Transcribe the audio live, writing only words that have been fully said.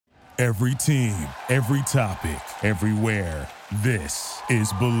Every team, every topic, everywhere. This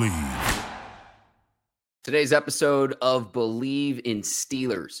is Believe. Today's episode of Believe in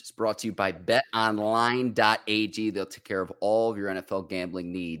Steelers is brought to you by betonline.ag. They'll take care of all of your NFL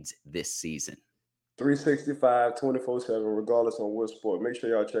gambling needs this season. 365, 24/7, regardless on what sport. Make sure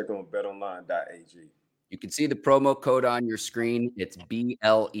y'all check on betonline.ag. You can see the promo code on your screen. It's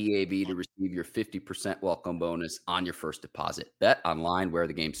BLEAV to receive your 50% welcome bonus on your first deposit. Bet online where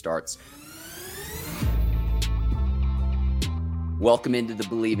the game starts. Welcome into the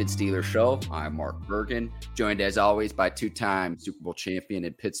Believe in Steelers show. I'm Mark Bergen, joined as always by two-time Super Bowl champion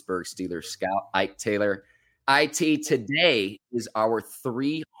and Pittsburgh Steelers scout, Ike Taylor. IT, today is our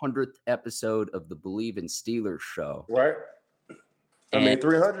 300th episode of the Believe in Steelers show. Right? I mean,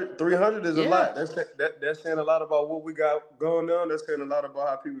 300 is a lot. That's saying a lot about what we got going on. That's saying a lot about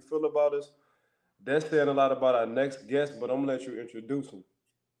how people feel about us. That's saying a lot about our next guest, but I'm going to let you introduce him.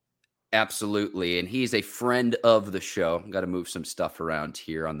 Absolutely. And he's a friend of the show. Got to move some stuff around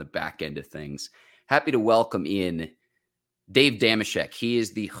here on the back end of things. Happy to welcome in Dave Dameshek. He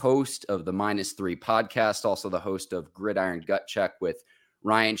is the host of the -3 podcast, also the host of Gridiron Gut Check with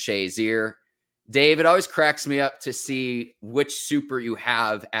Ryan Shazier. Dave, it always cracks me up to see which super you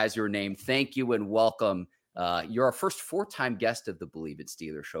have as your name. Thank you and welcome. You're our first four-time guest of the Believe in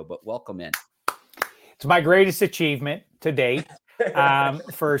Steelers show, but welcome in. It's my greatest achievement to date.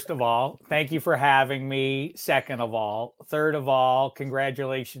 First of all, thank you for having me. Second of all, third of all,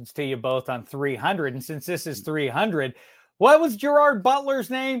 congratulations to you both on 300. And since this is 300, what was Gerard Butler's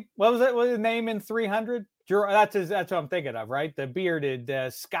name? What was his name in 300? That's what I'm thinking of, right? The bearded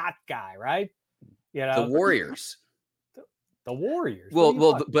Scott guy, right? You know, the Warriors. The Warriors.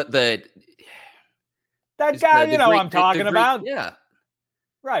 But that guy, you know, what I'm talking about. Yeah.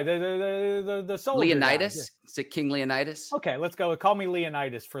 Right. The soldier. Leonidas. Yeah. Is it King Leonidas? Okay, let's go. Call me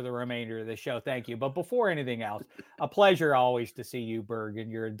Leonidas for the remainder of the show. Thank you. But before anything else, a pleasure always to see you, Bergen.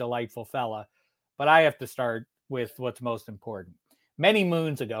 You're a delightful fella. But I have to start with what's most important. Many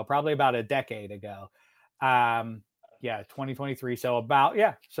moons ago, probably about a decade ago, 2023.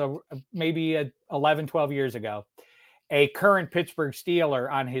 So maybe 11, 12 years ago, a current Pittsburgh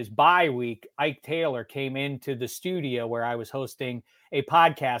Steeler on his bye week, Ike Taylor, came into the studio where I was hosting a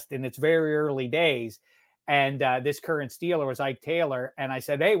podcast in its very early days. And this current Steeler was Ike Taylor. And I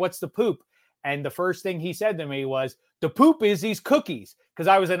said, "Hey, what's the poop?" And the first thing he said to me was, "The poop is these cookies." Because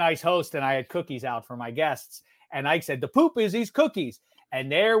I was a nice host and I had cookies out for my guests. And Ike said, "The poop is these cookies."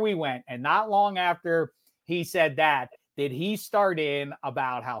 And there we went. And not long after he said that, did he start in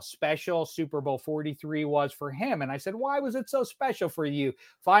about how special Super Bowl 43 was for him. And I said, "Why was it so special for you?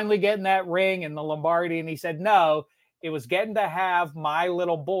 Finally getting that ring in the Lombardi?" And he said, "No, it was getting to have my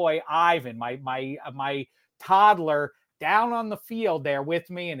little boy, Ivan, my toddler, down on the field there with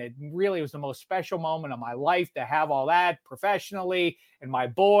me. And it really was the most special moment of my life to have all that professionally and my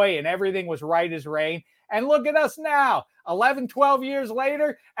boy, and everything was right as rain. And look at us now, 11, 12 years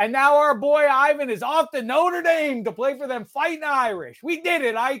later. And now our boy Ivan is off to Notre Dame to play for them Fighting Irish. We did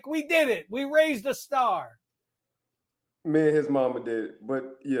it, Ike. We did it. We raised a star." Me and his mama did it.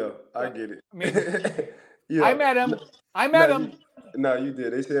 But, yeah, I get it. I mean, yeah. I met him. No, you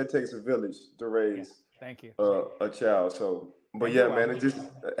did. They said it takes a village to raise thank you. A child. So, but yeah, man, it's just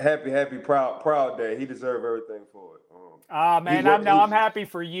happy, proud day. He deserved everything for it. Man, I'm happy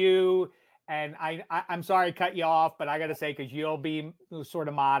for you. And I'm sorry to cut you off, but I got to say, because you'll be sort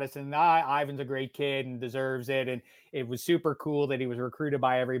of modest, and Ivan's a great kid and deserves it. And it was super cool that he was recruited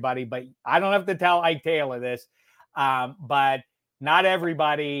by everybody. But I don't have to tell Ike Taylor this, but not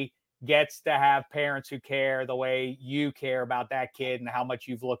everybody gets to have parents who care the way you care about that kid and how much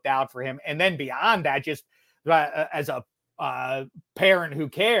you've looked out for him. And then beyond that, just as a parent who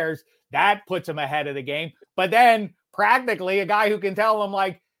cares, that puts him ahead of the game. But then practically a guy who can tell him,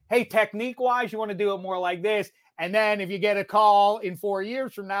 like, "Hey, technique-wise, you want to do it more like this." And then if you get a call in 4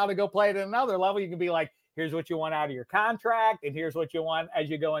 years from now to go play at another level, you can be like, "Here's what you want out of your contract, and here's what you want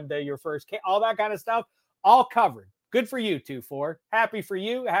as you go into your first all that kind of stuff, all covered." Good for you, 2-4. Happy for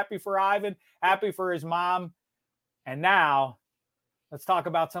you. Happy for Ivan. Happy for his mom. And now let's talk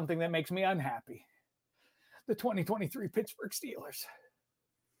about something that makes me unhappy. The 2023 Pittsburgh Steelers.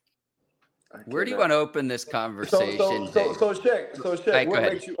 Where do you want to open this conversation? So Shaq, what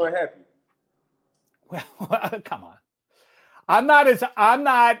makes you unhappy? Well, come on. I'm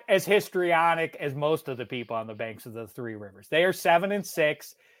not as histrionic as most of the people on the banks of the Three Rivers. They are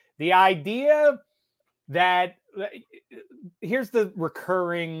 7-6. The idea that here's the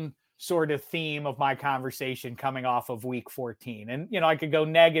recurring sort of theme of my conversation coming off of week 14. And, I could go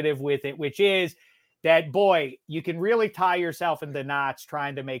negative with it, which is that, boy, you can really tie yourself into knots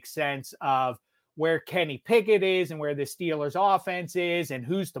trying to make sense of where Kenny Pickett is and where the Steelers offense is and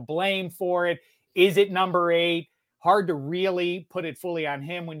who's to blame for it. Is it number 8? Hard to really put it fully on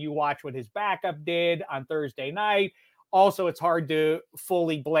him when you watch what his backup did on Thursday night. Also, it's hard to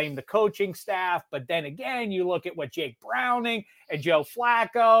fully blame the coaching staff. But then again, you look at what Jake Browning and Joe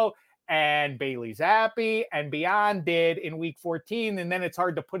Flacco and Bailey Zappi and beyond did in week 14. And then it's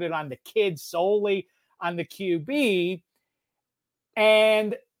hard to put it on the kids solely on the QB.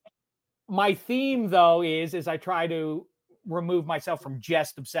 And my theme, though, is as I try to remove myself from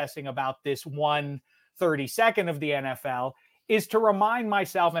just obsessing about this 1/32 of the NFL, is to remind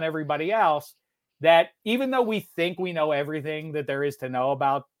myself and everybody else that even though we think we know everything that there is to know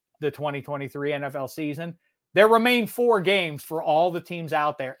about the 2023 NFL season, there remain 4 games for all the teams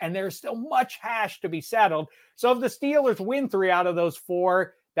out there, and there's still much hash to be settled. So if the Steelers win 3 out of those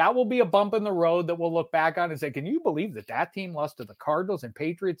 4, that will be a bump in the road that we'll look back on and say, can you believe that team lost to the Cardinals and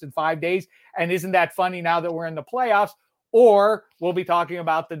Patriots in 5 days? And isn't that funny now that we're in the playoffs? Or we'll be talking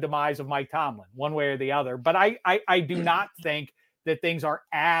about the demise of Mike Tomlin, one way or the other. But I do not think that things are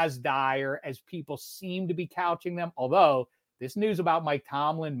as dire as people seem to be couching them. Although this news about Mike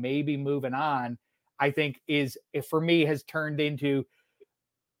Tomlin maybe moving on, I think for me, has turned into,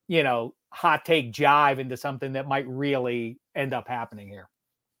 hot take jive into something that might really end up happening here.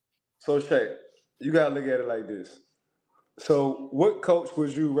 So, Shay, you got to look at it like this. So, what coach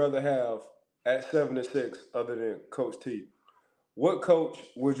would you rather have at 7-6 other than Coach T? What coach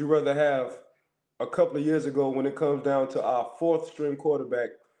would you rather have a couple of years ago when it comes down to our 4th-string quarterback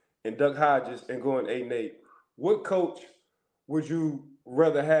and Duck Hodges and going 8-8? What coach would you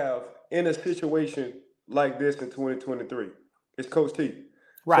rather have in a situation like this in 2023? It's Coach T.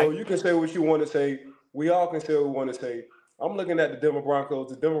 Right. So, you can say what you want to say. We all can say what we want to say. I'm looking at the Denver Broncos.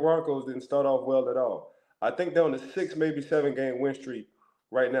 The Denver Broncos didn't start off well at all. I think they're on a 6, maybe 7-game win streak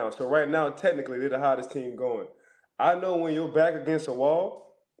right now. So right now, technically, they're the hottest team going. I know when you're back against a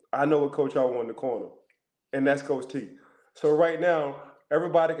wall, I know what coach I want in the corner, and that's Coach T. So right now,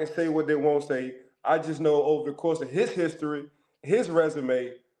 everybody can say what they want to say. I just know over the course of his history, his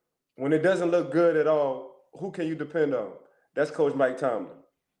resume, when it doesn't look good at all, who can you depend on? That's Coach Mike Tomlin.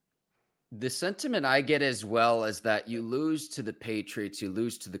 The sentiment I get as well is that you lose to the Patriots, you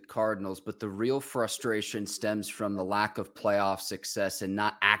lose to the Cardinals, but the real frustration stems from the lack of playoff success and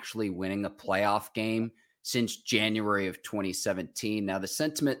not actually winning a playoff game since January of 2017. Now, the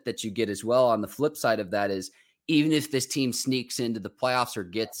sentiment that you get as well on the flip side of that is even if this team sneaks into the playoffs or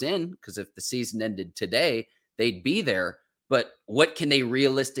gets in, because if the season ended today, they'd be there. But what can they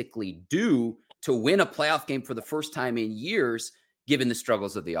realistically do to win a playoff game for the first time in years, given the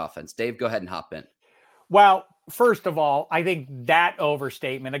struggles of the offense? Dave, go ahead and hop in. Well, first of all, I think that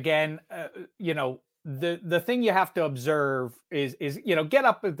overstatement, again, the thing you have to observe is get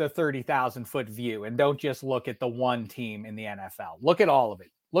up at the 30,000-foot view and don't just look at the one team in the NFL. Look at all of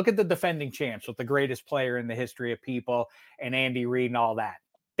it. Look at the defending champs with the greatest player in the history of people and Andy Reid and all that.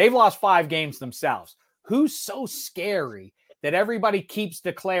 They've lost 5 games themselves. Who's so scary that everybody keeps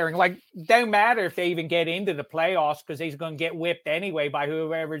declaring, like, don't matter if they even get into the playoffs because he's going to get whipped anyway by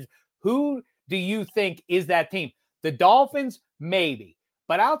whoever's. Who do you think is that team? The Dolphins, maybe.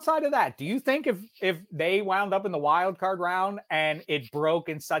 But outside of that, do you think if they wound up in the wild card round and it broke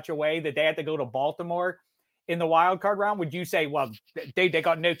in such a way that they had to go to Baltimore in the wild card round, would you say, well, they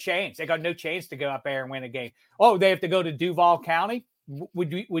got no chance. They got no chance to go up there and win a game. Oh, they have to go to Duval County?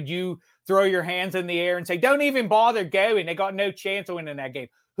 Would you throw your hands in the air and say, don't even bother going? They got no chance of winning that game.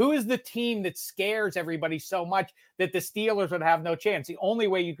 Who is the team that scares everybody so much that the Steelers would have no chance? The only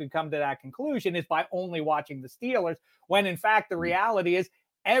way you could come to that conclusion is by only watching the Steelers, when in fact the reality is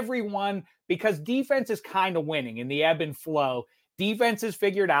everyone, because defense is kind of winning in the ebb and flow. Defense is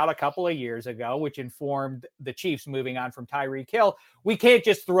figured out a couple of years ago, which informed the Chiefs moving on from Tyreek Hill. We can't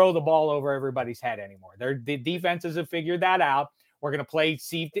just throw the ball over everybody's head anymore. The defenses have figured that out. We're going to play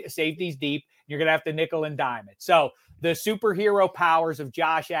safeties deep. You're going to have to nickel and dime it. So the superhero powers of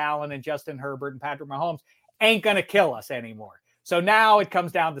Josh Allen and Justin Herbert and Patrick Mahomes ain't going to kill us anymore. So now it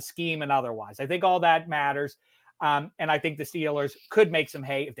comes down to scheme and otherwise. I think all that matters. And I think the Steelers could make some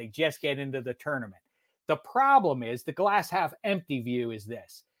hay if they just get into the tournament. The problem is the glass half empty view is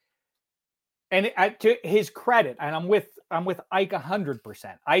this. And to his credit, and I'm with Ike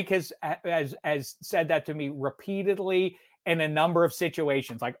 100%. Ike has said that to me repeatedly in a number of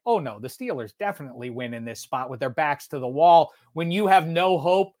situations, like, oh no, the Steelers definitely win in this spot with their backs to the wall. When you have no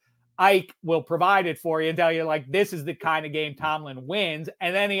hope, Ike will provide it for you and tell you, like, this is the kind of game Tomlin wins.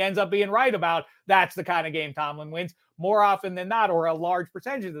 And then he ends up being right about that's the kind of game Tomlin wins more often than not, or a large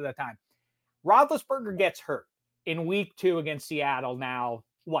percentage of the time. Roethlisberger gets hurt in week 2 against Seattle now,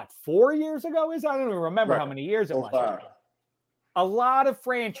 4 years ago is? I don't even remember how many years it was. 5. A lot of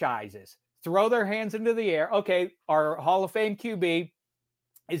franchises throw their hands into the air. Okay, our Hall of Fame QB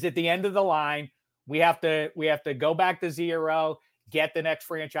is at the end of the line. We have to go back to 0, get the next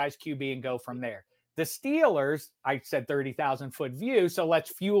franchise QB and go from there. The Steelers, I said 30,000 foot view, so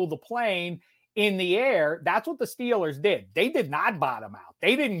let's fuel the plane in the air. That's what the Steelers did. They did not bottom out.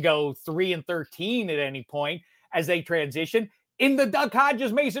 They didn't go 3-13 at any point as they transitioned. In the Duck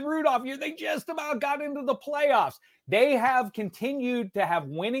Hodges, Mason Rudolph year, they just about got into the playoffs. They have continued to have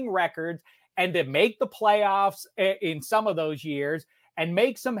winning records and to make the playoffs in some of those years and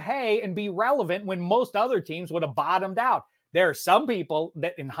make some hay and be relevant when most other teams would have bottomed out. There are some people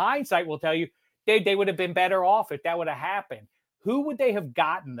that in hindsight will tell you they would have been better off if that would have happened. Who would they have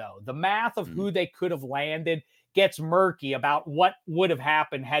gotten, though? The math of who they could have landed gets murky about what would have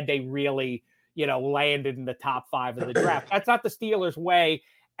happened had they really, landed in the top 5 of the draft. That's not the Steelers' way,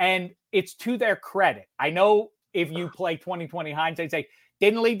 and it's to their credit. I know if you play 20/20 hindsight, say,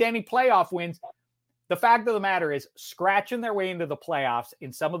 didn't lead to any playoff wins. The fact of the matter is, scratching their way into the playoffs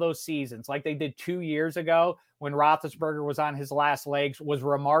in some of those seasons, like they did 2 years ago when Roethlisberger was on his last legs, was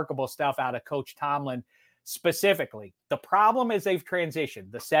remarkable stuff out of Coach Tomlin specifically. The problem is they've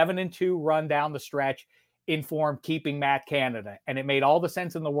transitioned. The 7-2 run down the stretch informed keeping Matt Canada, and it made all the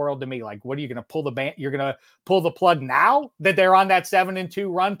sense in the world to me. Like, what are you going to pull the band? You're going to pull the plug now that they're on that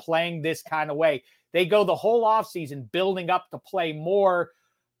 7-2 run playing this kind of way. They go the whole offseason building up to play more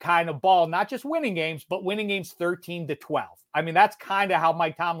kind of ball, not just winning games, but winning games 13-12. I mean, that's kind of how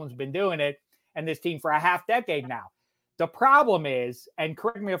Mike Tomlin's been doing it and this team for a half decade now. The problem is, and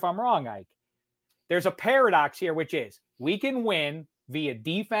correct me if I'm wrong, Ike, there's a paradox here, which is we can win via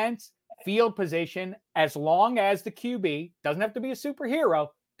defense, field position, as long as the QB doesn't have to be a superhero.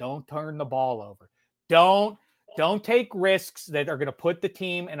 Don't turn the ball over. Don't take risks that are going to put the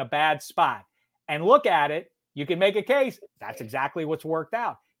team in a bad spot. And look at it. You can make a case. That's exactly what's worked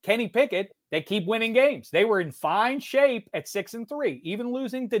out. Kenny Pickett, they keep winning games. They were in fine shape at 6-3, even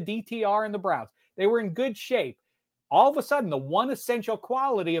losing to DTR and the Browns. They were in good shape. All of a sudden, the one essential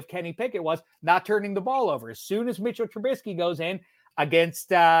quality of Kenny Pickett was not turning the ball over. As soon as Mitchell Trubisky goes in against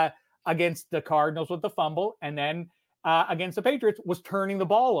the Cardinals with the fumble, and then against the Patriots was turning the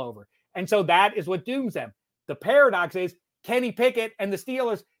ball over. And so that is what dooms them. The paradox is Kenny Pickett and the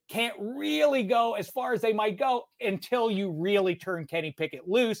Steelers can't really go as far as they might go until you really turn Kenny Pickett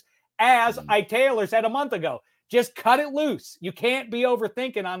loose, as Ike Taylor said a month ago. Just cut it loose. You can't be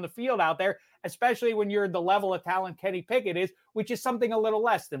overthinking on the field out there, especially when you're the level of talent Kenny Pickett is, which is something a little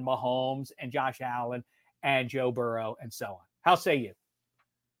less than Mahomes and Josh Allen and Joe Burrow and so on. How say you?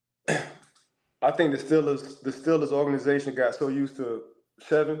 I think the Steelers organization got so used to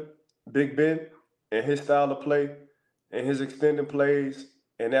Big Ben, and his style of play and his extended plays.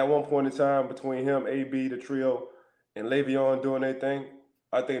 And at one point in time, between him, AB, the trio, and Le'Veon doing their thing,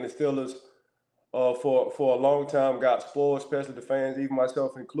 I think the Steelers, for a long time, got spoiled, especially the fans, even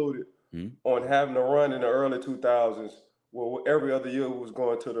myself included, on having a run in the early 2000s where every other year was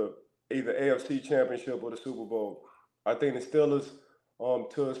going to either AFC Championship or the Super Bowl. I think the Steelers,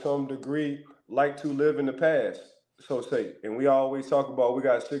 to some degree, like to live in the past, so say. And we always talk about we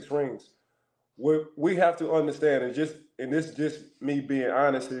got 6 rings. We have to understand, and this just me being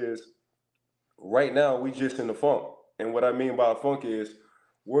honest, is right now we just in the funk. And what I mean by funk is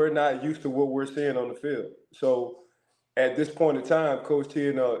we're not used to what we're seeing on the field. So at this point in time, Coach T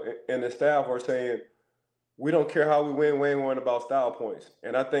and the staff are saying, we don't care how we win, we ain't worrying about style points.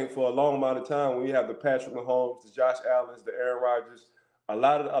 And I think for a long amount of time, when you have the Patrick Mahomes, the Josh Allens, the Aaron Rodgers, a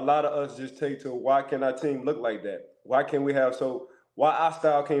lot of us just take to, why can our team look like that? Why our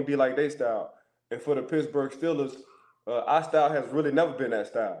style can't be like their style? And for the Pittsburgh Steelers, our style has really never been that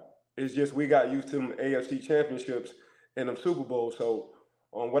style. It's just we got used to them AFC championships and them Super Bowls. So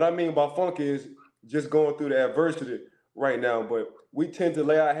what I mean by funk is just going through the adversity right now. But we tend to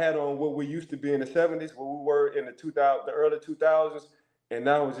lay our hat on what we used to be in the 70s, what we were in the early 2000s. And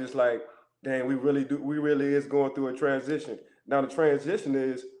now it's just like, dang, we really is going through a transition. Now the transition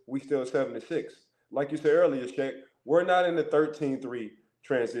is we still 76. Like you said earlier, Shaq, we're not in the 13-3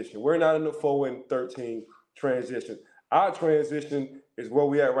 transition. We're not in the 4-13 transition. Our transition is where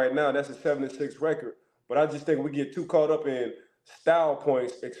we at right now. That's a 76 record. But I just think we get too caught up in style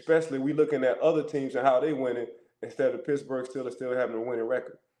points, especially we looking at other teams and how they winning instead of Pittsburgh still having a winning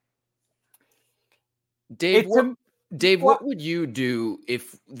record. Dave, what would you do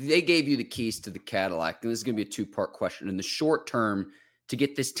if they gave you the keys to the Cadillac? And this is going to be a 2-part question. In the short term, to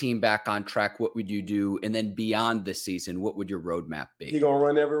get this team back on track, what would you do? And then beyond this season, what would your roadmap be? He going to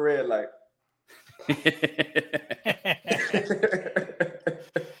run every red light.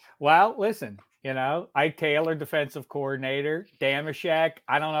 Well, listen, Ike Taylor, defensive coordinator, Dameshek.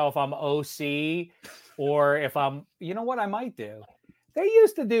 I don't know if I'm OC or if I'm, what I might do. They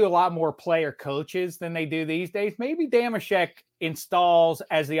used to do a lot more player coaches than they do these days. Maybe Dameshek installs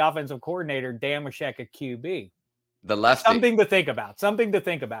as the offensive coordinator, Dameshek a QB. The lefty. Something to think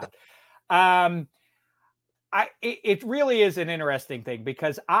about. It really is an interesting thing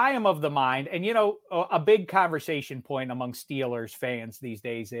because I am of the mind, and a big conversation point among Steelers fans these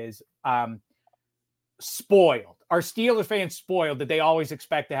days is spoiled. Are Steelers fans spoiled that they always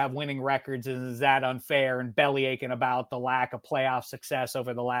expect to have winning records? And is that unfair? And belly aching about the lack of playoff success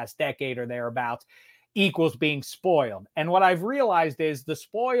over the last decade or thereabouts equals being spoiled. And what I've realized is the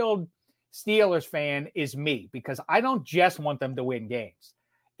spoiled Steelers fan is me, because I don't just want them to win games.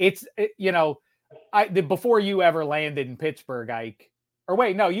 It's, before you ever landed in Pittsburgh, Ike, or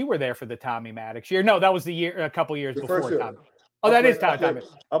wait, no, you were there for the Tommy Maddox year. No, that was a couple years before Tommy. Oh, that is Tommy.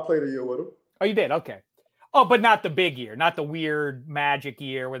 I played a year with him. Oh, you did? Okay. Oh, but not the big year, not the weird magic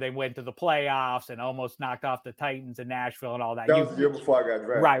year where they went to the playoffs and almost knocked off the Titans in Nashville and all that. That was the year before I got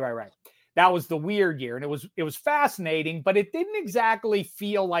drafted. Right. That was the weird year, and it was fascinating, but it didn't exactly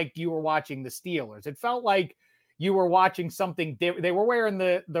feel like you were watching the Steelers. It felt like you were watching something different. They were wearing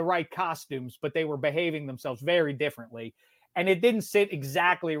the right costumes, but they were behaving themselves very differently, and it didn't sit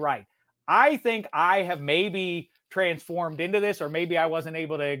exactly right. I think I have maybe transformed into this, or maybe I wasn't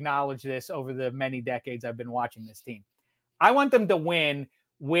able to acknowledge this over the many decades I've been watching this team. I want them to win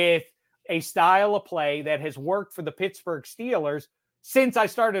with a style of play that has worked for the Pittsburgh Steelers since I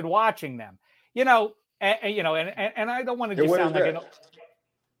started watching them. And I don't want to just sound like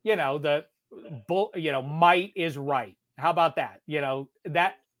might is right. How about that?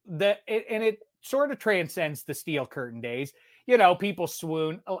 It sort of transcends the Steel Curtain days. People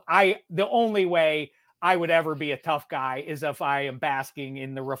swoon. The only way I would ever be a tough guy is if I am basking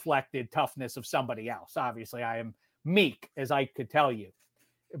in the reflected toughness of somebody else. Obviously, I am meek, as I could tell you.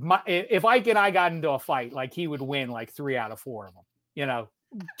 If Ike and I got into a fight, like, he would win like 3 out of 4 of them.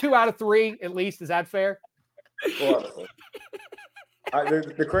 2 out of 3 at least. Is that fair? The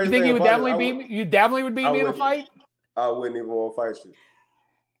crazy you think you would definitely beat me? You definitely would beat me in a fight? I wouldn't even want to fight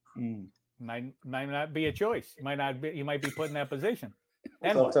you. Might not be a choice. You might be put in that position.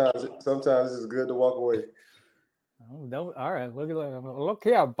 Sometimes it's good to walk away. Oh, no. All right. Look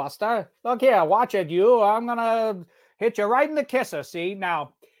here, Buster. Look here. Watch it, you. I'm gonna hit you right in the kisser. See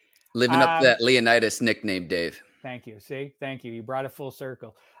now. Living up that Leonidas nickname, Dave. Thank you. See, thank you. You brought it full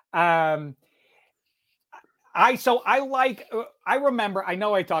circle. I remember. I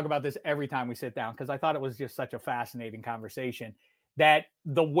know I talk about this every time we sit down because I thought it was just such a fascinating conversation. That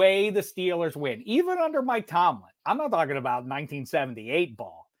the way the Steelers win, even under Mike Tomlin, I'm not talking about 1978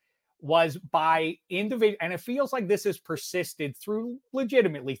 ball, was by individual. And it feels like this has persisted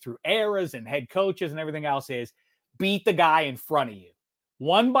legitimately through eras and head coaches and everything else, is beat the guy in front of you.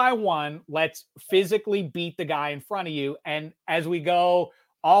 One by one, let's physically beat the guy in front of you. And as we go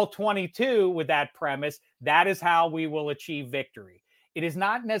all 22 with that premise, that is how we will achieve victory. It is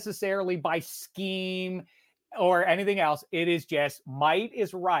not necessarily by scheme or anything else. It is just might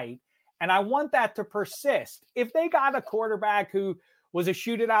is right. And I want that to persist. If they got a quarterback who was a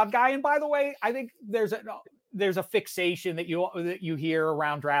shoot it out guy, and by the way, I think there's a fixation that you hear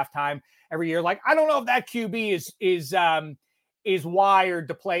around draft time every year. Like, I don't know if that QB is wired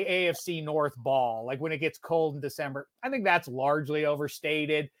to play AFC North ball. Like when it gets cold in December, I think that's largely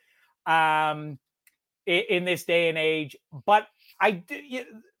overstated in this day and age. But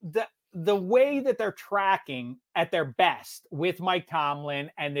the way that they're tracking at their best with Mike Tomlin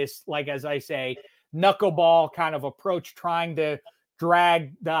and this, like, as I say, knuckleball kind of approach, trying to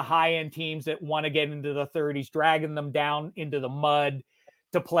drag the high-end teams that want to get into the 30s, dragging them down into the mud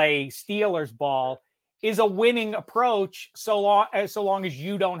to play Steelers ball, is a winning approach so long as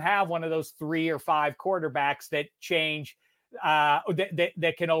you don't have one of those 3 or 5 quarterbacks that change,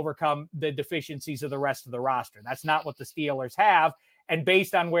 that can overcome the deficiencies of the rest of the roster. That's not what the Steelers have. And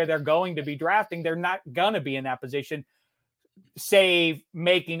based on where they're going to be drafting, they're not going to be in that position, save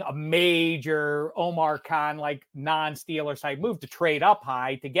making a major Omar Khan, like non-Steelers type move to trade up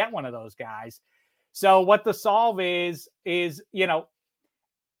high to get one of those guys. So what the solve is,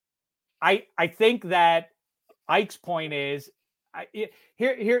 I think that Ike's point is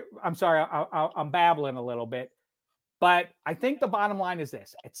here. I'm sorry, I'm babbling a little bit, but I think the bottom line is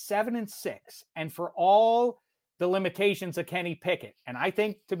this: at 7-6, and for all the limitations of Kenny Pickett, and I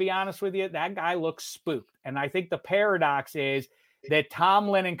think, to be honest with you, that guy looks spooked. And I think the paradox is that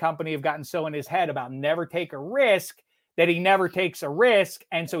Tomlin and company have gotten so in his head about never take a risk that he never takes a risk.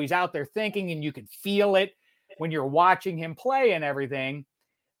 And so he's out there thinking, and you can feel it when you're watching him play and everything,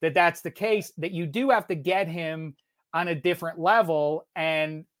 that's the case, that you do have to get him on a different level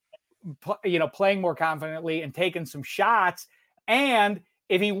and, playing more confidently and taking some shots. And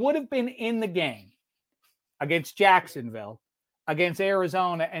if he would have been in the game against Jacksonville, against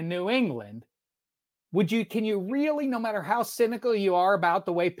Arizona and New England, can you really, no matter how cynical you are about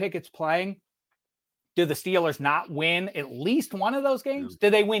the way Pickett's playing, do the Steelers not win at least one of those games? Do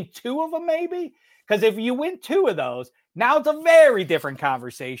they win 2 of them maybe? Because if you win 2 of those, now it's a very different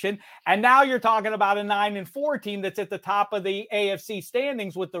conversation. And now you're talking about a 9-4 team that's at the top of the AFC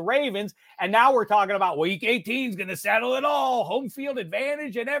standings with the Ravens. And now we're talking about week 18 is going to settle it all. Home field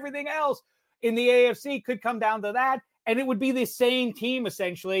advantage and everything else in the AFC could come down to that. And it would be the same team,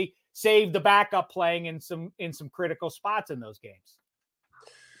 essentially, save the backup playing in some critical spots in those games.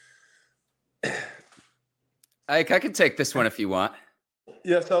 I can take this one if you want.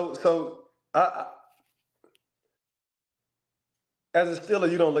 Yeah, so I as a Steeler,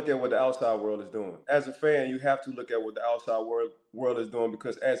 you don't look at what the outside world is doing. As a fan, you have to look at what the outside world is doing,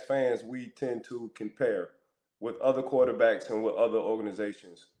 because as fans, we tend to compare with other quarterbacks and what other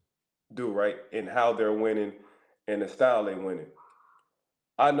organizations do, right? And how they're winning and the style they're winning.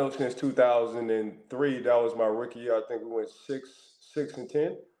 I know since 2003, that was my rookie year. I think we went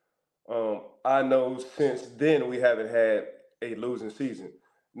 6-10. I know since then we haven't had a losing season.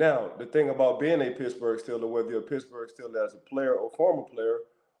 Now, the thing about being a Pittsburgh Steeler, whether you're a Pittsburgh Steeler as a player or former player,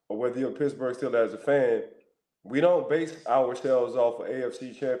 or whether you're a Pittsburgh Steeler as a fan, we don't base ourselves off of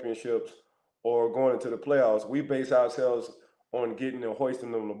AFC championships or going into the playoffs. We base ourselves on getting and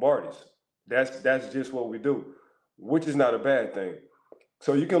hoisting them Lombardies. That's just what we do, which is not a bad thing.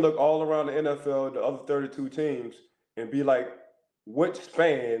 So you can look all around the NFL, the other 32 teams, and be like, which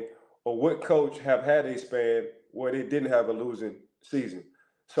span or what coach have had a span where they didn't have a losing season?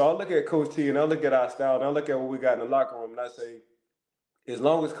 So I look at Coach T and I look at our style and I look at what we got in the locker room and I say, as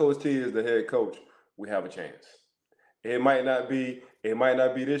long as Coach T is the head coach, we have a chance. It might not be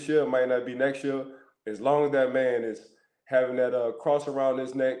this year, it might not be next year. As long as that man is having that cross around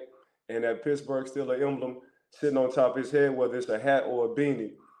his neck and that Pittsburgh Steelers emblem sitting on top of his head, whether it's a hat or a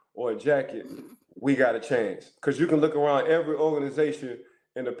beanie or a jacket, we got a chance. Because you can look around every organization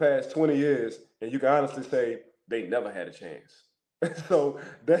in the past 20 years and you can honestly say they never had a chance. So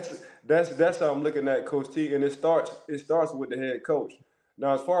that's how I'm looking at Coach T, and it starts with the head coach.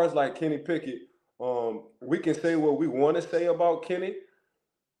 Now, as far as like Kenny Pickett, we can say what we want to say about Kenny.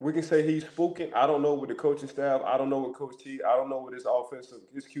 We can say he's spooking. I don't know what the coaching staff. I don't know what Coach T. I don't know what his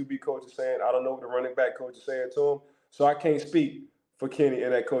QB coach is saying. I don't know what the running back coach is saying to him. So I can't speak for Kenny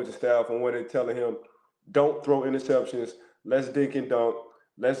and that coaching staff and when they're telling him, don't throw interceptions. Let's dink and dunk.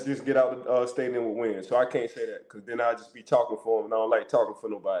 Let's just get out the stadium with wins. So I can't say that because then I'll just be talking for him, and I don't like talking for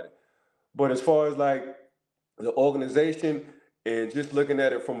nobody. But as far as like the organization and just looking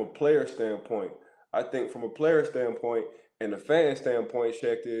at it from a player standpoint, I think from a player standpoint and the fan standpoint,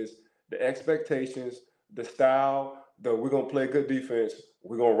 Shaq, is the expectations, the style, we're going to play good defense.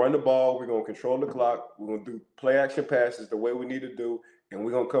 We're going to run the ball. We're going to control the clock. We're going to do play action passes the way we need to do, and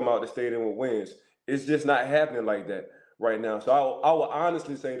we're going to come out the stadium with wins. It's just not happening like that right now. So I would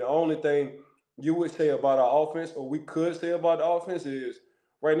honestly say the only thing you would say about our offense, or we could say about the offense, is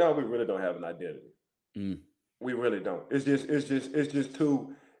right now we really don't have an identity. We really don't. It's just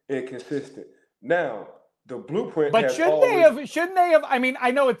too inconsistent. Now, the blueprint. But shouldn't they have? I mean, I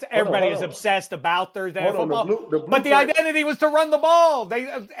know everybody is obsessed about Thursday Night Football, but the identity was to run the ball.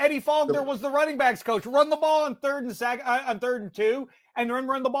 Eddie Faulkner was the running backs coach. Run the ball on 3rd and 2, and then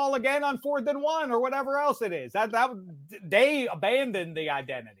run the ball again on 4th and 1 or whatever else it is. That they abandoned the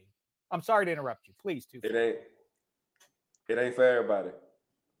identity. I'm sorry to interrupt you. Please, too. It ain't for everybody.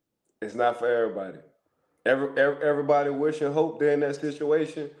 It's not for everybody. Everybody wish and hope they're in that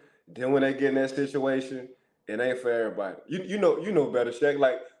situation. Then when they get in that situation, it ain't for everybody. You know better, Shaq.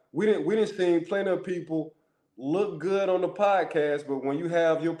 Like we didn't see plenty of people look good on the podcast, but when you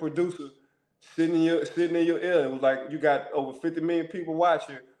have your producer sitting in your ear, it was like you got over 50 million people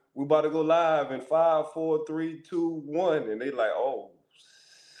watching. We about to go live in 5, 4, 3, 2, 1, and they like, oh,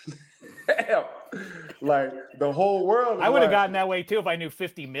 damn. Like the whole world. I would have gotten that way too if I knew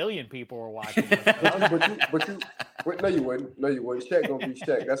 50 million people were watching. No, you wouldn't. Shaq gonna be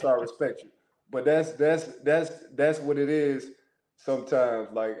Shaq. That's why I respect you. But that's what it is. Sometimes,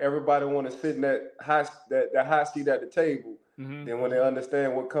 like everybody want to sit in that high seat at the table. Mm-hmm. Then when they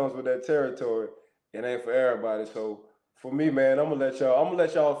understand what comes with that territory, it ain't for everybody. So for me, man, I'm gonna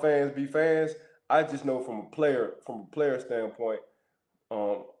let y'all fans be fans. I just know from a player standpoint,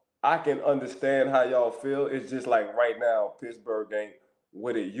 I can understand how y'all feel. It's just like right now, Pittsburgh ain't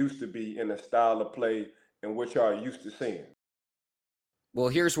what it used to be in the style of play and what y'all used to seeing. Well,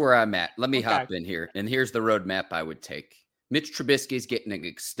 here's where I'm at. Let me hop in here. And here's the roadmap I would take. Mitch Trubisky is getting an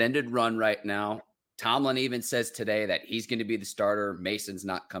extended run right now. Tomlin even says today that he's going to be the starter. Mason's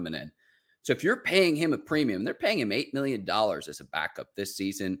not coming in. So if you're paying him a premium, they're paying him $8 million as a backup this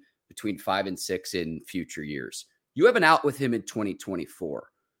season, between 5 and 6 in future years. You have an out with him in 2024.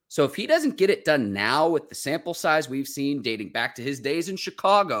 So if he doesn't get it done now with the sample size we've seen dating back to his days in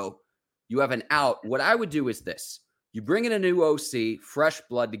Chicago, you have an out. What I would do is this. You bring in a new OC, fresh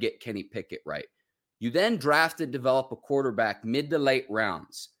blood to get Kenny Pickett right. You then draft and develop a quarterback mid to late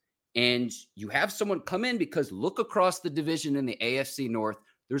rounds. And you have someone come in because look across the division in the AFC North.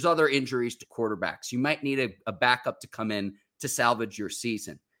 There's other injuries to quarterbacks. You might need a backup to come in to salvage your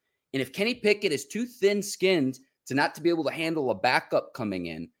season. And if Kenny Pickett is too thin-skinned to not to be able to handle a backup coming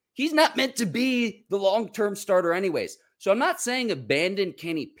in, he's not meant to be the long-term starter anyways. So I'm not saying abandon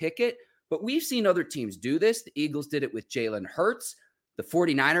Kenny Pickett, but we've seen other teams do this. The Eagles did it with Jalen Hurts. The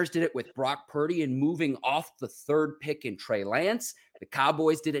 49ers did it with Brock Purdy and moving off the third pick in Trey Lance. The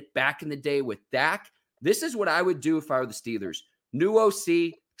Cowboys did it back in the day with Dak. This is what I would do if I were the Steelers. New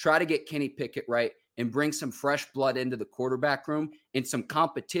OC, try to get Kenny Pickett right, and bring some fresh blood into the quarterback room and some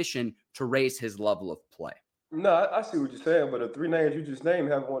competition to raise his level of play. No, I see what you're saying, but the three names you just named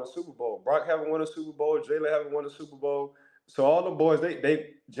haven't won a Super Bowl. Brock haven't won a Super Bowl. Jalen haven't won a Super Bowl. So all the boys,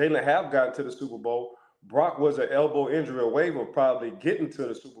 Jalen have gotten to the Super Bowl. Brock was an elbow injury away from probably getting to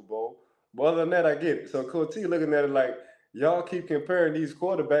the Super Bowl. But other than that, I get it. So Coach T looking at it like, y'all keep comparing these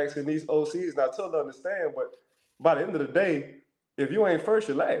quarterbacks and these OCs, and I totally understand, but by the end of the day, if you ain't first,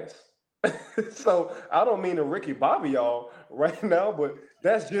 you're last. So I don't mean to Ricky Bobby y'all right now, but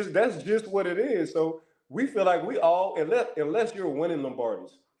that's just what it is. So we feel like we all, unless you're winning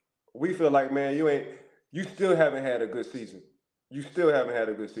Lombardis, we feel like, man, you still haven't had a good season. You still haven't had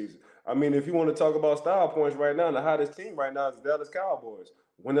a good season. I mean, if you want to talk about style points right now, the hottest team right now is the Dallas Cowboys.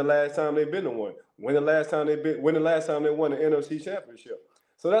 When the last time they've been to one? When the last time they won the NFC Championship?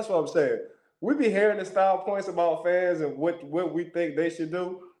 So that's what I'm saying. We be hearing the style points about fans and what we think they should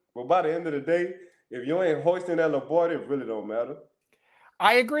do, but by the end of the day, if you ain't hoisting that Lombardi, it really don't matter.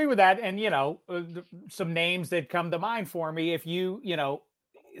 I agree with that. And, some names that come to mind for me, if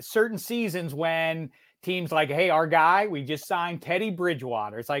certain seasons when teams like, hey, our guy, we just signed Teddy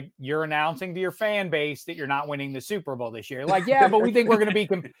Bridgewater. It's like you're announcing to your fan base that you're not winning the Super Bowl this year. Like, yeah, but we think we're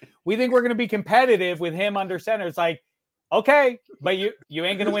going to be competitive with him under center. It's like, okay, but you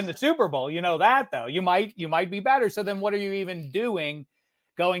ain't going to win the Super Bowl. You know that though. You might be better. So then what are you even doing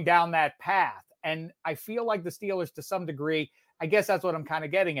going down that path? And I feel like the Steelers, to some degree, I guess that's what I'm kind of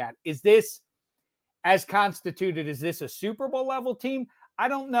getting at. Is this as constituted? Is this a Super Bowl level team? I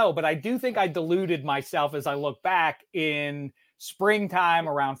don't know, but I do think I deluded myself as I look back in springtime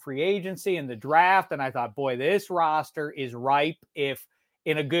around free agency and the draft. And I thought, boy, this roster is ripe if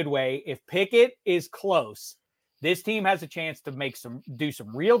in a good way. If Pickett is close, this team has a chance to do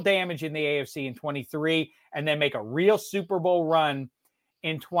some real damage in the AFC in 23 and then make a real Super Bowl run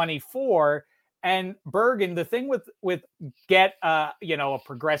in 24. And Bergen, the thing with get a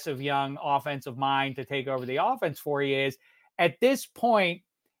progressive young offensive mind to take over the offense for you is at this point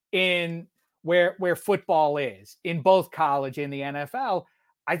in where football is in both college and the NFL,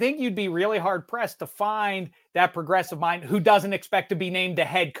 I think you'd be really hard pressed to find that progressive mind who doesn't expect to be named the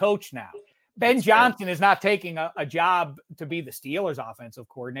head coach now. Ben Johnson is not taking a job to be the Steelers offensive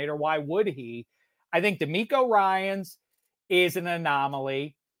coordinator. Why would he? I think DeMeco Ryans is an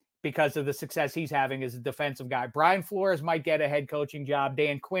anomaly because of the success he's having as a defensive guy. Brian Flores might get a head coaching job.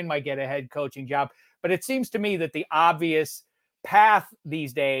 Dan Quinn might get a head coaching job. But it seems to me that the obvious path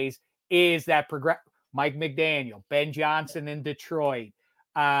these days is that Mike McDaniel, Ben Johnson in Detroit,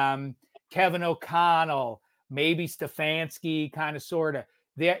 Kevin O'Connell, maybe Stefanski, kind of sort of.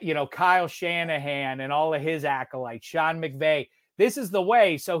 Kyle Shanahan and all of his acolytes, Sean McVay. This is the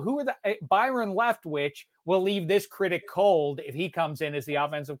way. So who are Byron Leftwich will leave this critic cold if he comes in as the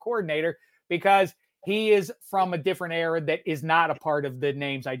offensive coordinator because he is from a different era that is not a part of the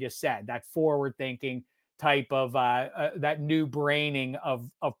names I just said, that forward thinking type of that new braining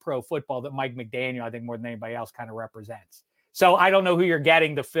of pro football that Mike McDaniel, I think more than anybody else, kind of represents. So I don't know who you're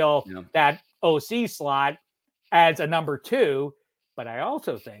getting to fill that OC slot as a number 2. But I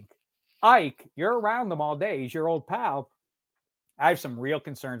also think, Ike, you're around them all day. He's your old pal. I have some real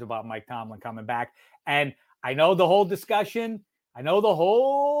concerns about Mike Tomlin coming back. And I know the whole discussion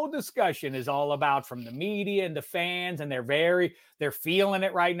is all about from the media and the fans, and they're feeling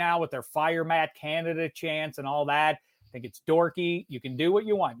it right now with their fire mat candidate chants and all that. think it's dorky. You can do what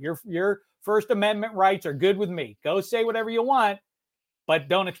you want. Your First Amendment rights are good with me. Go say whatever you want, but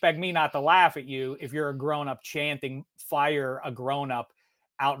don't expect me not to laugh at you if you're a grown-up chanting fire a grown-up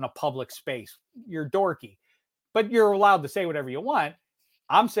out in a public space. You're dorky, but you're allowed to say whatever you want.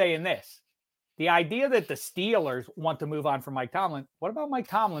 I'm saying this. The idea that the Steelers want to move on from Mike Tomlin, what about Mike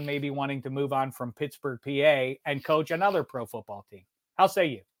Tomlin maybe wanting to move on from Pittsburgh, PA and coach another pro football team? How say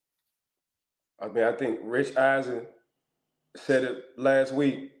you? I mean, I think Rich Eisen said it last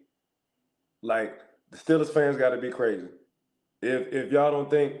week. Like, the Steelers fans got to be crazy. If y'all don't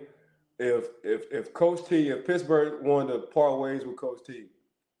think, if Coach T, if Pittsburgh wanted to part ways with Coach T,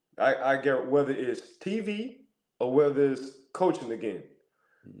 I get whether it's TV or whether it's coaching again.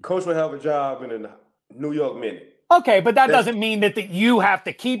 Coach will have a job in a New York minute. Okay, but that doesn't mean that you have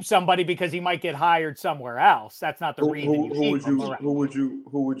to keep somebody because he might get hired somewhere else. That's not the reason you keep him. Who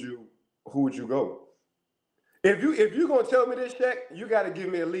would you go? If you're gonna tell me this, Shaq, you got to give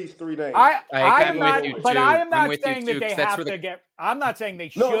me at least 3 names. I am not saying that they have to get. I'm not saying they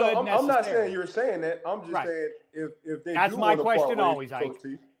should. No, I'm not saying you're saying that. I'm just saying if they that's do my want to question part always. ways with Coach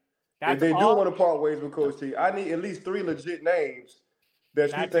T, if they do want to part ways with Coach T, I need at least 3 legit names that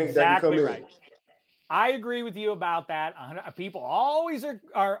you think exactly that can come in. I agree with you about that. People always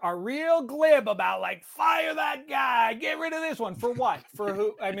are real glib about like fire that guy, get rid of this one for what? For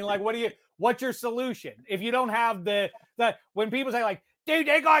who? I mean, like, what's your solution? If you don't have the when people say like, dude,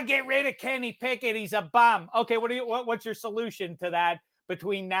 they gotta get rid of Kenny Pickett, he's a bum. Okay, what's your solution to that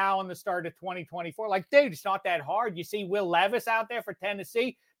between now and the start of 2024? Like, dude, it's not that hard. You see Will Levis out there for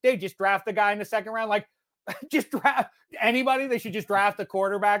Tennessee. Dude, just draft the guy in the second round. Like, just draft anybody. They should just draft the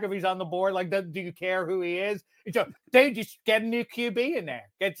quarterback if he's on the board. Like, do you care who he is? They just get a new QB in there.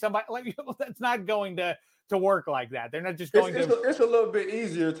 Get somebody. Like, that's not going to work like that. They're not just going to. It's a little bit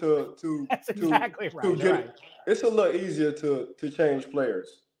easier to. That's exactly right. It's a little easier to change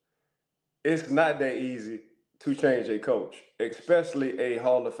players. It's not that easy to change a coach, especially a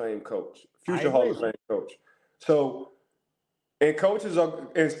Hall of Fame coach, future Hall of Fame coach. So. And coaches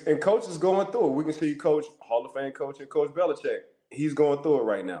going through it. We can see Coach Hall of Fame coach and Coach Belichick. He's going through it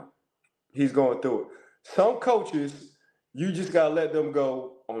right now. He's going through it. Some coaches, you just gotta let them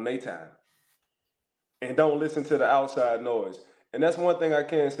go on their time, and don't listen to the outside noise. And that's one thing I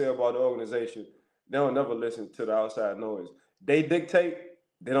can say about the organization. They don't never listen to the outside noise. They dictate.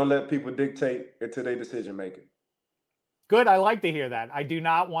 They don't let people dictate into their decision making. Good. I like to hear that. I do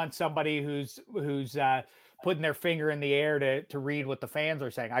not want somebody who's putting their finger in the air to read what the fans are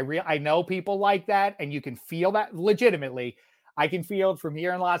saying. I know people like that, and you can feel that legitimately. I can feel it from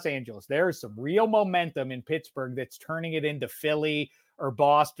here in Los Angeles. There is some real momentum in Pittsburgh that's turning it into Philly or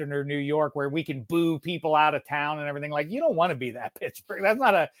Boston or New York, where we can boo people out of town and everything. Like, you don't want to be that Pittsburgh.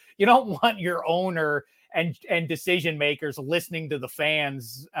 You don't want your owner and decision makers listening to the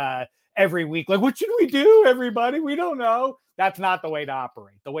fans every week. Like, what should we do, everybody? We don't know. That's not the way to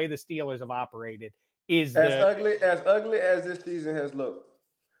operate. The way the Steelers have operated is ugly as this season has looked.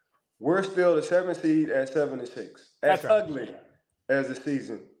 We're still the 7th seed at 7-6. As ugly as the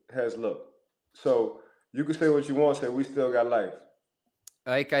season has looked. So you can say what you want to say. We still got life.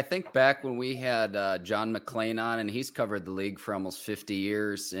 Ike, I think back when we had John McClain on, and he's covered the league for almost 50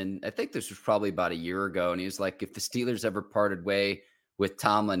 years. And I think this was probably about a year ago. And he was like, if the Steelers ever parted way with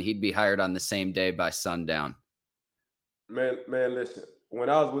Tomlin, he'd be hired on the same day by sundown. Man, listen. When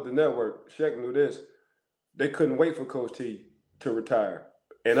I was with the network, Shaq knew this. They couldn't wait for Coach T to retire.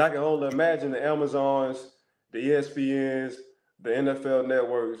 And I can only imagine the Amazons, the ESPNs, the NFL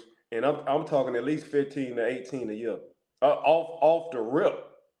networks, and I'm talking at least 15 to 18 a year. Off the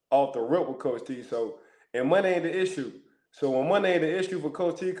rip with Coach T. So, and money ain't the issue. So when money ain't the issue for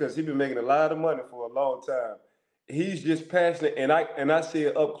Coach T, because he's been making a lot of money for a long time, he's just passionate, and I see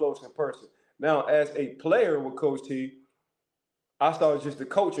it up close in person. Now, as a player with Coach T, I started just the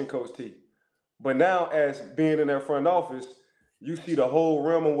coaching Coach T. But now, as being in that front office, you see the whole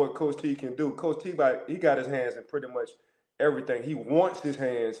realm of what Coach T can do. Coach T, he got his hands in pretty much everything. He wants his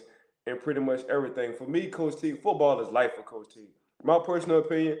hands in pretty much everything. For me, Coach T, football is life for Coach T. My personal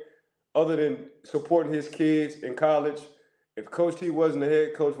opinion, other than supporting his kids in college, if Coach T wasn't the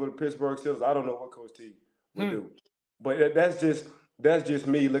head coach for the Pittsburgh Steelers, I don't know what Coach T would do. But that's just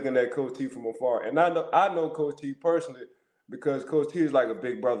me looking at Coach T from afar. And I know Coach T personally because Coach T is like a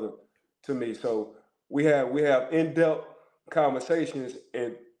big brother to me. So we have in-depth conversations,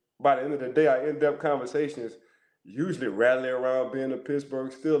 and by the end of the day, our in-depth conversations usually rally around being the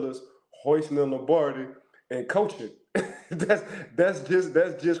Pittsburgh Steelers, hoisting the Lombardi, and coaching. that's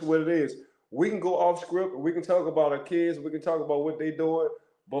just what it is. We can go off script, we can talk about our kids, we can talk about what they're doing,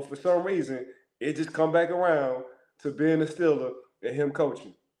 but for some reason, it just come back around to being a Steeler and him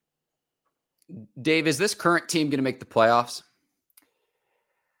coaching. Dave, is this current team going to make the playoffs?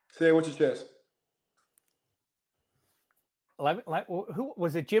 Say it with your chest. Who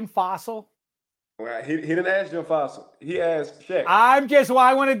was it? Jim Fossil? Well, he didn't ask Jim Fossil. He asked Shaq.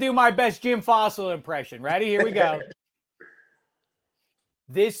 I want to do my best Jim Fossil impression. Ready? Here we go.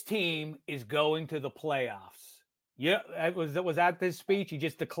 This team is going to the playoffs. Yeah, was that this speech? He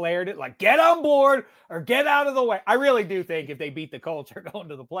just declared it like, get on board or get out of the way. I really do think if they beat the Colts, they're going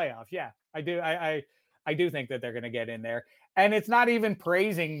to the playoffs. Yeah, I do. I do think that they're going to get in there. And it's not even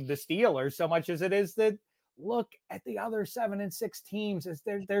praising the Steelers so much as it is that look at the other 7-6 teams.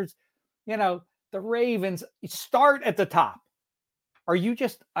 There's, the Ravens. Start at the top. Are you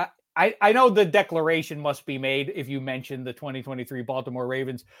just? I know the declaration must be made if you mention the 2023 Baltimore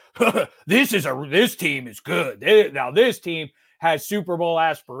Ravens. This team is good. Now this team has Super Bowl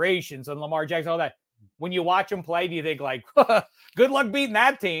aspirations and Lamar Jackson, all that. When you watch them play, do you think like, good luck beating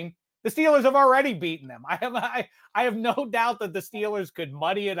that team? The Steelers have already beaten them. I have no doubt that the Steelers could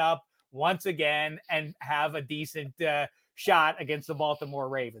muddy it up once again and have a decent shot against the Baltimore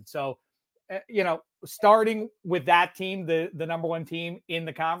Ravens. So, starting with that team, the number one team in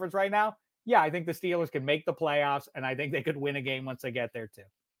the conference right now, yeah, I think the Steelers could make the playoffs, and I think they could win a game once they get there too.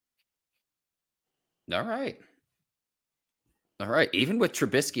 All right. Even with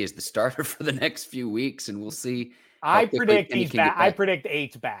Trubisky as the starter for the next few weeks, and we'll see. I predict he's back. I predict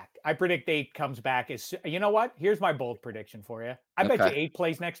 8's back. I predict 8 comes back. You know what? Here's my bold prediction for you. I bet you 8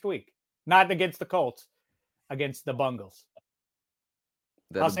 plays next week. Not against the Colts, against the Bungles.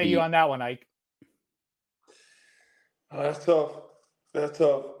 I'll say you on that one, Ike. That's tough.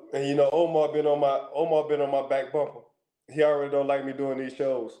 And Omar been on my back bumper. He already don't like me doing these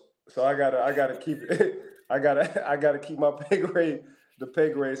shows, so I gotta keep it. I gotta keep my pay grade.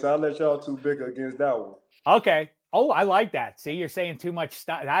 So I'll let y'all two bigger against that one. Okay. Oh, I like that. See, you're saying too much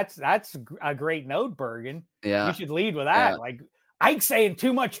stuff. That's a great note, Bergen. Yeah, you should lead with that. Yeah. Like Ike's saying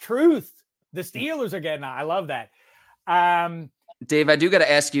too much truth. The Steelers are getting out. I love that. Dave, I do got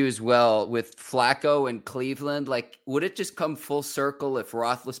to ask you as well with Flacco and Cleveland, like, would it just come full circle if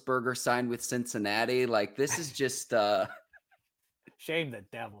Roethlisberger signed with Cincinnati? Like, this is just shame the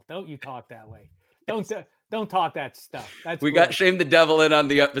devil. Don't you talk that way. Don't talk that stuff. We got Shame the Devil in on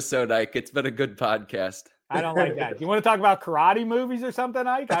the episode, Ike. It's been a good podcast. I don't like that. You want to talk about karate movies or something,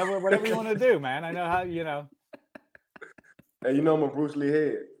 Ike? Whatever you want to do, man. I know how, Hey, I'm a Bruce Lee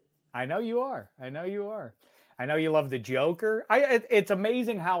head. I know you are. I know you love the Joker. It's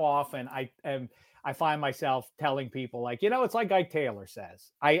amazing how often I find myself telling people like, it's like Ike Taylor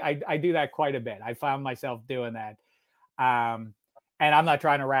says. I do that quite a bit. I found myself doing that. And I'm not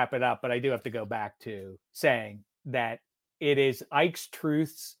trying to wrap it up, but I do have to go back to saying that it is Ike's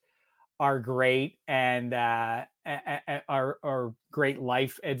truths are great and are great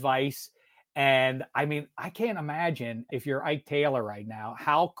life advice. And I mean, I can't imagine if you're Ike Taylor right now,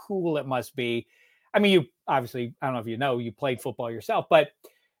 how cool it must be. I mean, you obviously, I don't know if you played football yourself, but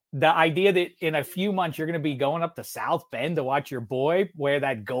the idea that in a few months you're going to be going up to South Bend to watch your boy wear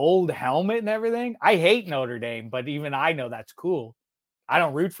that gold helmet and everything. I hate Notre Dame, but even I know that's cool. I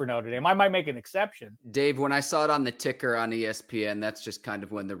don't root for Notre Dame. I might make an exception. Dave, when I saw it on the ticker on ESPN, that's just kind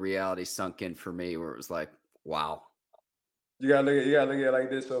of when the reality sunk in for me, where it was like, wow. You gotta look at it like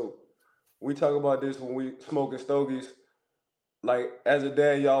this. So we talk about this when we smoking stogies. Like as a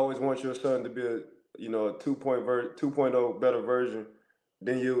dad, you always want your son to be a 2.0 better version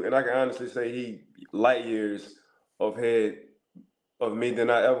than you. And I can honestly say he light years ahead of me than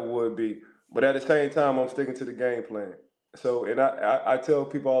I ever would be. But at the same time, I'm sticking to the game plan. So, and I tell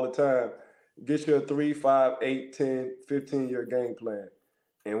people all the time, get your 3, 5, 8, 10, 15-year game plan.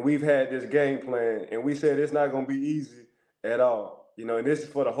 And we've had this game plan, and we said it's not going to be easy at all. And this is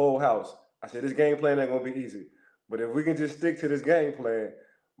for the whole house. I said this game plan ain't going to be easy. But if we can just stick to this game plan,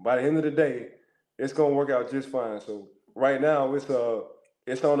 by the end of the day, it's going to work out just fine. So right now, it's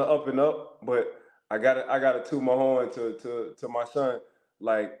on the up and up, but I gotta toot my horn to my son.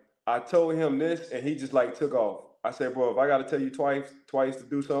 Like, I told him this, and he just like took off. I said, bro, if I got to tell you twice to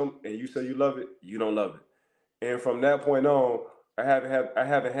do something, and you say you love it, you don't love it. And from that point on, I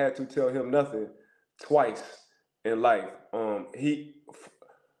haven't had to tell him nothing twice in life. He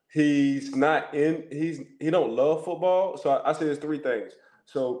don't love football. So I say there's 3 things.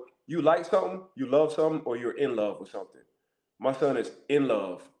 So you like something, you love something, or you're in love with something. My son is in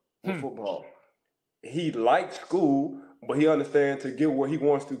love with football. He likes school, but he understands to get where he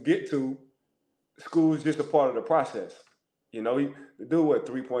wants to get to, school is just a part of the process. He do what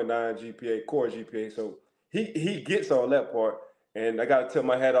 3.9 GPA, core GPA. So he gets on that part. And I got to tip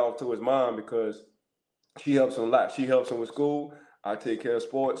my hat off to his mom because She helps him a lot. She helps him with school. I take care of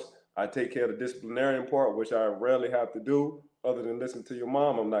sports. I take care of the disciplinarian part, which I rarely have to do other than listen to your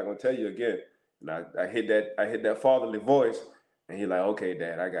mom. I'm not going to tell you again. And I hit that fatherly voice, and he's like, okay,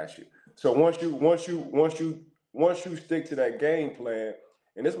 Dad, I got you. So once you stick to that game plan,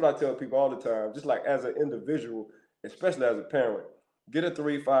 and this is what I tell people all the time, just like as an individual, especially as a parent, get a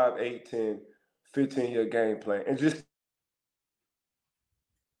 3, 5, 8, 10, 15-year game plan and just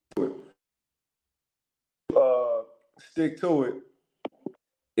stick to it.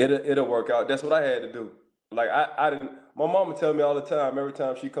 It'll work out. That's what I had to do. Like I didn't. My mama tell me all the time. Every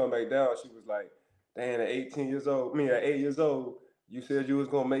time she come back down, she was like, "Damn, at 18 years old, at 8 years old, you said you was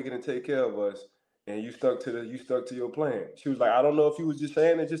gonna make it and take care of us, and you stuck to your plan." She was like, "I don't know if you was just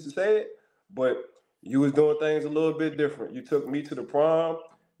saying it just to say it, but you was doing things a little bit different. You took me to the prom.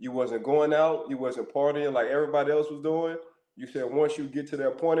 You wasn't going out. You wasn't partying like everybody else was doing. You said once you get to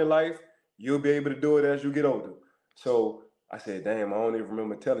that point in life, you'll be able to do it as you get older." So I said, damn, I don't even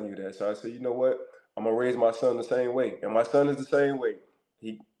remember telling you that. So I said, you know what? I'm going to raise my son the same way. And my son is the same way.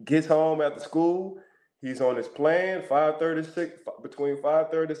 He gets home after school. He's on his plan, between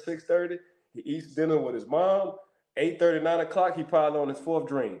 5:30 to 6:30. He eats dinner with his mom. 8:30, 9 o'clock, he probably on his fourth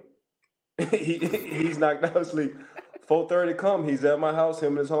dream. He's knocked out of sleep. 4:30 come, he's at my house,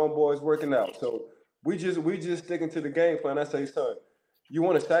 him and his homeboys working out. So we just sticking to the game plan. I say, son, you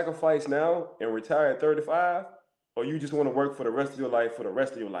want to sacrifice now and retire at 35? Or you just want to work for the rest of your life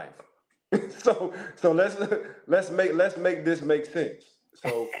so let's make this make sense.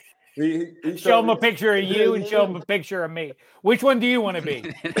 So he show him a picture of you and show him a picture of me. Which one do you want to be?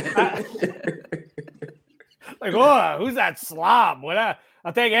 Like, oh, who's that slob?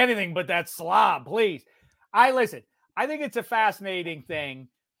 I'll take anything but that slob, please. I think it's a fascinating thing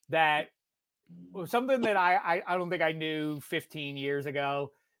that something that I don't think I knew 15 years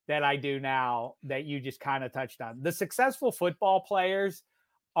ago that I do now that you just kind of touched on. The successful football players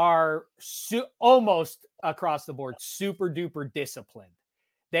are almost across the board super duper disciplined.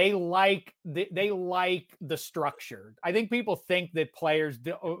 They like the structure. I think people think that players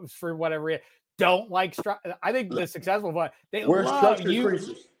for whatever reason don't like structure. I think the successful one, we're structured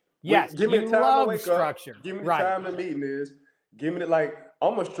creatures. Yes, give me you time love to wake structure. Up. Give me the time to meeting is. Give me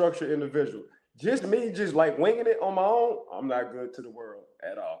I'm a structured individual. Just me, just like winging it on my own. I'm not good to the world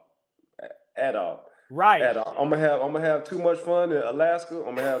at all. Right. At all. I'm gonna have too much fun in Alaska.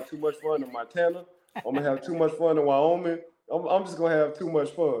 I'm gonna have too much fun in Montana. I'm gonna have too much fun in Wyoming. I'm just gonna have too much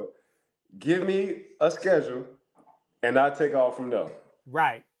fun. Give me a schedule, and I'll take off from there.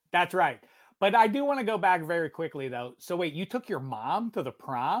 Right. That's right. But I do want to go back very quickly, though. So wait, you took your mom to the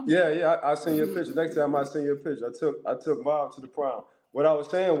prom? Yeah. I send you a picture. Next time I send you a picture. I took mom to the prom. What I was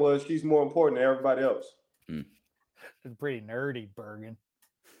saying was she's more important than everybody else. It's pretty nerdy, Bergen.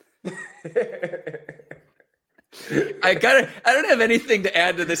 I don't have anything to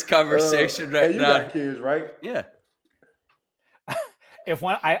add to this conversation right you now. Got kids, right? Yeah. If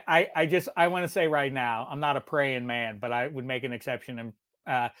one, I want to say right now, I'm not a praying man, but I would make an exception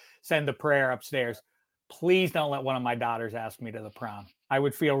and send the prayer upstairs. Please don't let one of my daughters ask me to the prom. I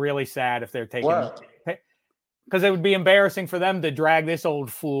would feel really sad if they're taking, because it would be embarrassing for them to drag this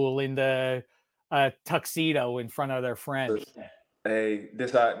old fool into a tuxedo in front of their friends. Hey,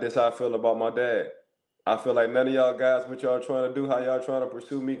 this how I feel about my dad. I feel like none of y'all guys, what y'all trying to do, how y'all trying to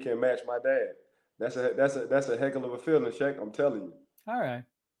pursue me, can match my dad. That's a heck of a feeling, Shaq. I'm telling you. All right.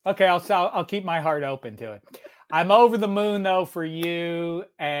 Okay, I'll keep my heart open to it. I'm over the moon though for you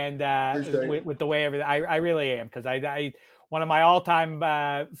and with the way everything. I really am, because I one of my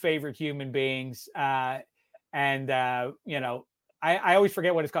all-time favorite human beings. I always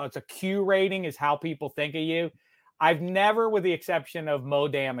forget what it's called. It's a Q rating, is how people think of you. I've never, with the exception of Mo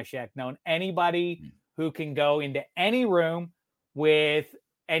Dameshek, known anybody who can go into any room with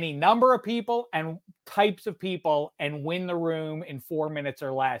any number of people and types of people and win the room in 4 minutes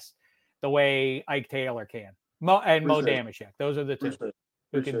or less the way Ike Taylor can. Mo Dameshek. Those are the two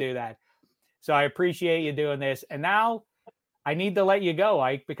who can do that. So I appreciate you doing this. And now I need to let you go,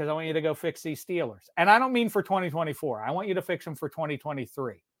 Ike, because I want you to go fix these Steelers. And I don't mean for 2024. I want you to fix them for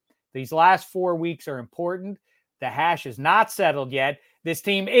 2023. These last 4 weeks are important. The hash is not settled yet. This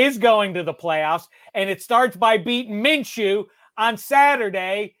team is going to the playoffs, and it starts by beating Minshew on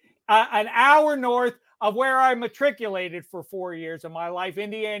Saturday, an hour north of where I matriculated for 4 years of my life,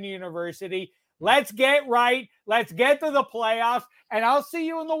 Indiana University. Let's get right. Let's get to the playoffs, and I'll see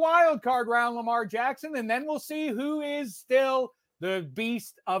you in the wild card round, Lamar Jackson, and then we'll see who is still the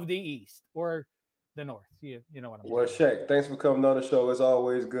beast of the East or the North. You know what I'm saying. Well, Shaq, thanks for coming on the show. It's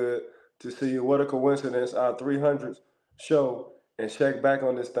always good to see you. What a coincidence. Our 300th show Shaq back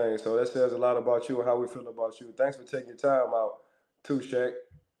on this thing. So that says a lot about you and how we feel about you. Thanks for taking your time out too, Shaq.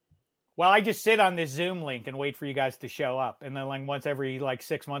 Well, I just sit on this Zoom link and wait for you guys to show up. And then like once every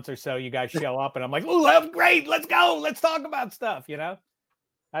 6 months or so, you guys show up and I'm like, oh, that's great. Let's go. Let's talk about stuff.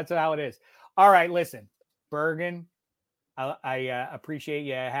 That's how it is. All right. Listen, Bergen, I appreciate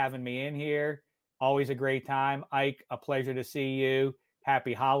you having me in here. Always a great time. Ike, a pleasure to see you.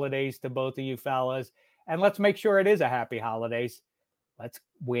 Happy holidays to both of you fellas. And let's make sure it is a happy holidays. Let's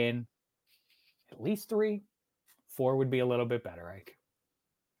win at least 3. 4 would be a little bit better, Ike.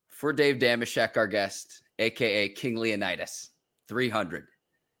 For Dave Dameshek, our guest, a.k.a. King Leonidas, 300.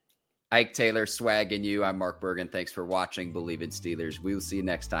 Ike Taylor, Swag, and you. I'm Mark Bergen. Thanks for watching Believe in Steelers. We will see you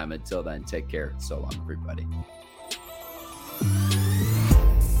next time. Until then, take care. So long, everybody.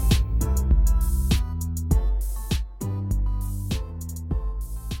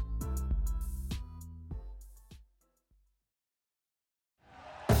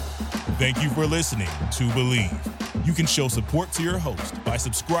 Thank you for listening to Believe. You can show support to your host by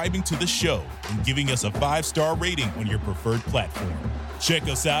subscribing to the show and giving us a 5-star rating on your preferred platform. Check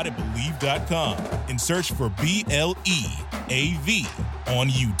us out at Believe.com and search for BLEAV on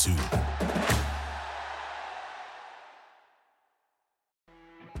YouTube.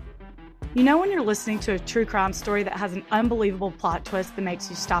 You know when you're listening to a true crime story that has an unbelievable plot twist that makes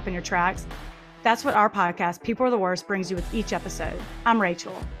you stop in your tracks? That's what our podcast, People Are the Worst, brings you with each episode. I'm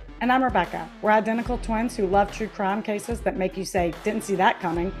Rachel. And I'm Rebecca. We're identical twins who love true crime cases that make you say, didn't see that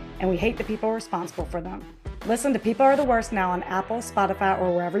coming, and we hate the people responsible for them. Listen to People Are the Worst now on Apple, Spotify,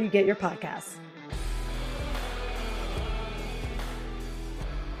 or wherever you get your podcasts.